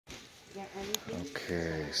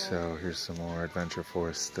Okay, so here's some more Adventure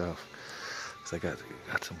Force stuff. So I got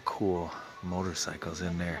some cool motorcycles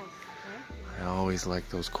in there. I always like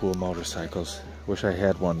those cool motorcycles. Wish I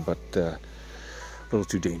had one, but a little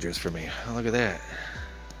too dangerous for me. Oh, look at that.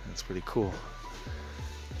 That's pretty cool.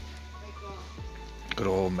 Good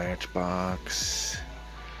old Matchbox.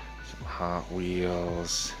 Some Hot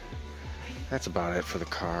Wheels. That's about it for the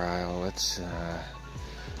car aisle. Let's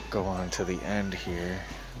go on to the end here.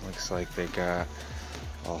 Looks like they got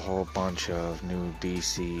a whole bunch of new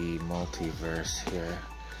DC multiverse here.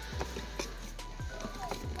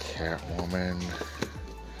 Catwoman.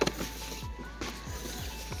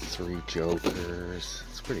 3 Jokers.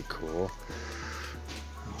 It's pretty cool.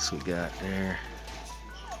 What else we got there?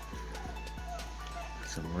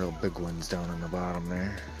 Some real big ones down in the bottom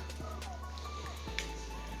there.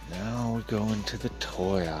 Now we go into the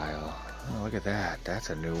toy aisle. Oh, look at that. That's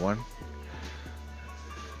a new one.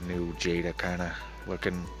 New Jada kind of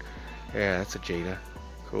looking. Yeah, that's a Jada.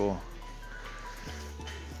 Cool.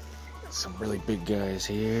 Some really big guys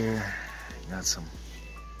here. Got some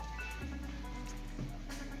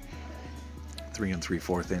 3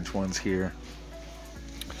 3/4 inch ones here.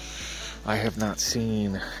 I have not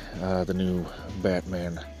seen the new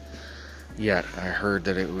Batman yet. I heard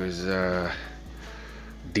that it was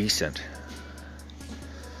decent.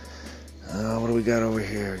 What do we got over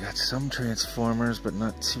here? Got some Transformers, but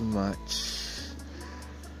not too much.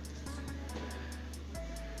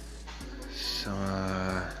 So,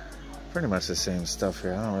 pretty much the same stuff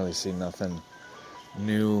here. I don't really see nothing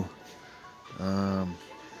new.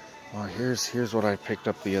 Well, here's what I picked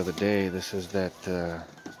up the other day. This is that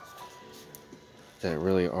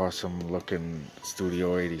really awesome looking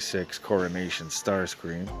Studio 86 Coronation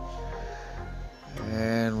Starscream.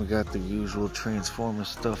 And we got the usual Transformer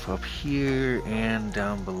stuff up here and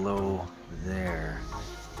down below there.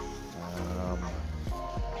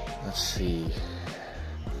 Let's see.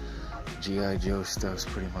 G.I. Joe stuff's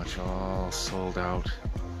pretty much all sold out,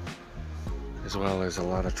 as well as a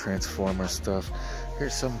lot of Transformer stuff.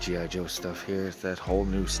 Here's some G.I. Joe stuff here. It's that whole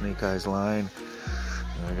new Snake Eyes line.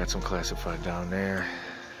 And I got some classified down there.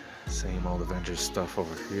 Same old Avengers stuff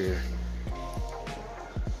over here.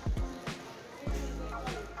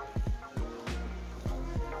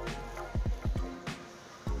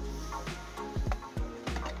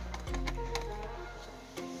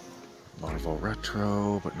 Marvel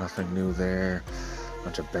Retro, but nothing new there.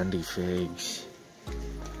 Bunch of bendy figs.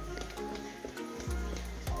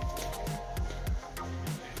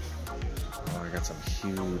 Oh, I got some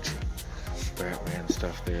huge Batman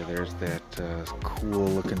stuff there. There's that cool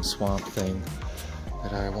looking swamp thing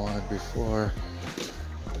that I wanted before.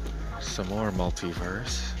 Some more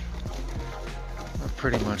multiverse.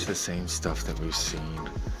 Pretty much the same stuff that we've seen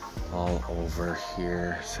all over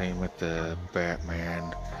here. Same with the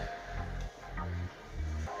Batman.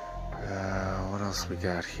 What else we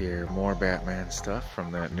got here? More Batman stuff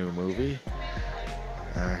from that new movie.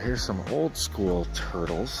 Here's some old school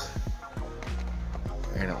Turtles.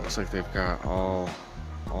 And it looks like they've got all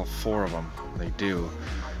 4 of them. They do.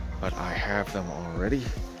 But I have them already.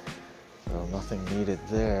 So nothing needed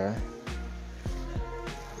there.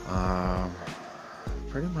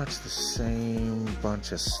 Pretty much the same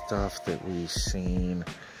bunch of stuff that we've seen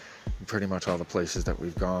in pretty much all the places that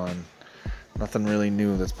we've gone. Nothing really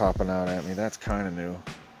new that's popping out at me. That's kind of new.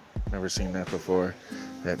 Never seen that before.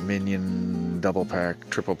 That Minion double pack,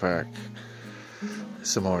 triple pack.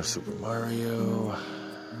 Some more Super Mario.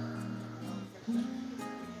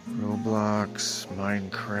 Roblox,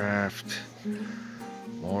 Minecraft.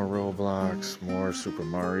 More Roblox, more Super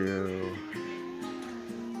Mario.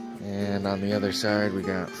 And on the other side we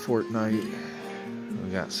got Fortnite. We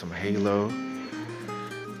got some Halo.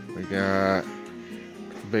 We got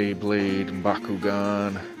Beyblade,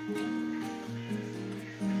 Bakugan.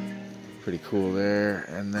 Pretty cool there.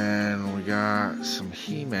 And then we got some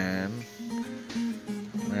He-Man,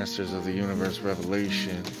 Masters of the Universe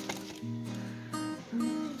Revelation.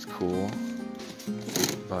 It's cool.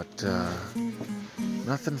 But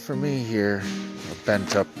nothing for me here. A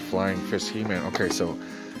bent up Flying Fist He-Man. Okay, so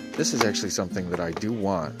this is actually something that I do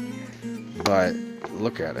want. But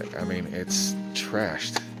look at it. I mean, it's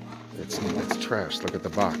trashed. It's trashed. Look at the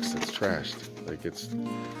box. It's trashed. Like it's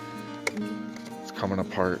coming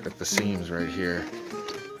apart at the seams right here.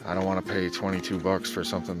 I don't want to pay $22 for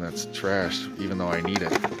something that's trash, even though I need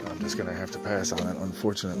it. I'm just gonna have to pass on it,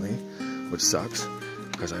 unfortunately, which sucks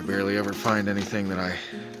because I barely ever find anything that I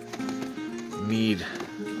need.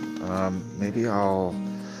 Maybe I'll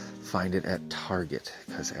find it at Target,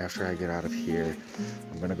 because after I get out of here,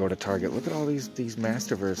 I'm gonna go to Target. Look at all these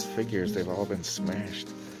Masterverse figures. They've all been smashed.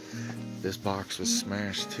 This box was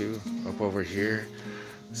smashed too, up over here.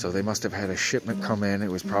 So they must have had a shipment come in.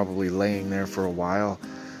 It was probably laying there for a while.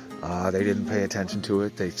 They didn't pay attention to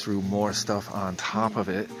it. They threw more stuff on top of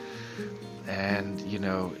it. And, you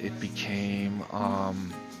know, it became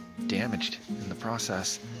damaged in the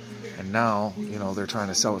process. And now, you know, they're trying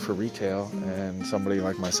to sell it for retail. And somebody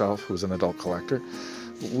like myself, who's an adult collector,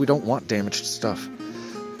 we don't want damaged stuff,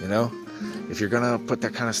 you know? If you're gonna put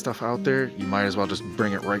that kind of stuff out there, you might as well just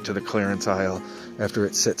bring it right to the clearance aisle after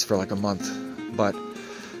it sits for like a month. But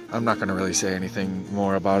I'm not gonna really say anything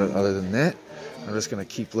more about it other than that. I'm just gonna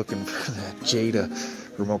keep looking for that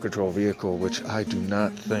Jada remote control vehicle, which I do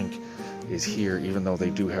not think is here, even though they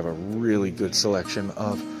do have a really good selection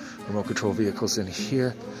of remote control vehicles in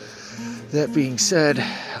here. That being said,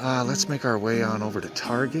 let's make our way on over to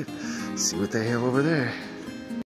Target, see what they have over there.